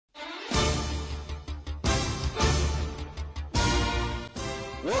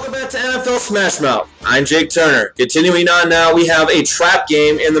Welcome back to NFL SMASHMOUTH. I'm Jake Turner. Continuing on now, we have a trap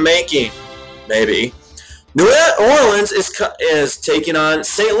game in the making. Maybe. New Orleans is taking on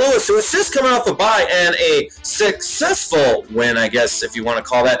St. Louis, who is just coming off a bye and a successful win, I guess, if you want to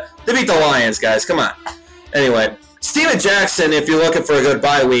call that. They beat the Lions, guys. Come on. Anyway, Steven Jackson, if you're looking for a good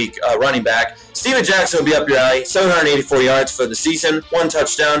bye week running back, Steven Jackson will be up your alley. 784 yards for the season, 1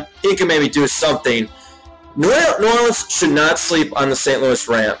 touchdown. He can maybe do something. New Orleans should not sleep on the St. Louis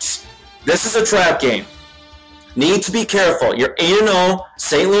Rams. This is a trap game. Need to be careful. You're 8-0.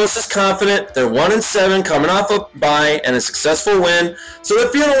 St. Louis is confident. They're 1-7, coming off a bye and a successful win, so they're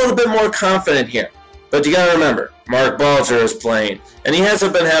feeling a little bit more confident here. But you got to remember, Mark Balger is playing, and he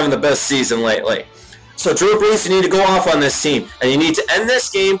hasn't been having the best season lately. So Drew Brees, you need to go off on this team, and you need to end this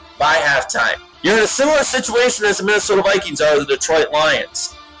game by halftime. You're in a similar situation as the Minnesota Vikings are the Detroit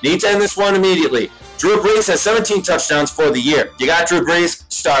Lions. Need to end this one immediately. Drew Brees has 17 touchdowns for the year. You got Drew Brees,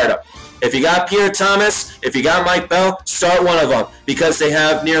 start him. If you got Pierre Thomas, if you got Mike Bell, start one of them because they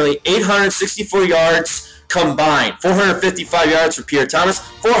have nearly 864 yards combined. 455 yards for Pierre Thomas,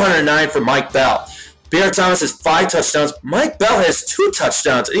 409 for Mike Bell. Pierre Thomas has 5 touchdowns. Mike Bell has 2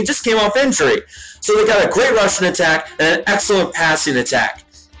 touchdowns, and he just came off injury. So they got a great rushing attack and an excellent passing attack.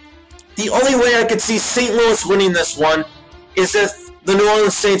 The only way I could see St. Louis winning this one is if the New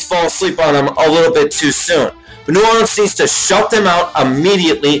Orleans Saints fall asleep on them a little bit too soon. But New Orleans needs to shut them out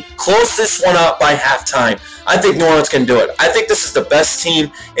immediately, close this one out by halftime. I think New Orleans can do it. I think this is the best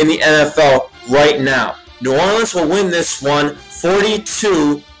team in the NFL right now. New Orleans will win this one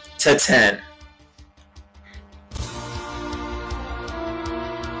 42-10.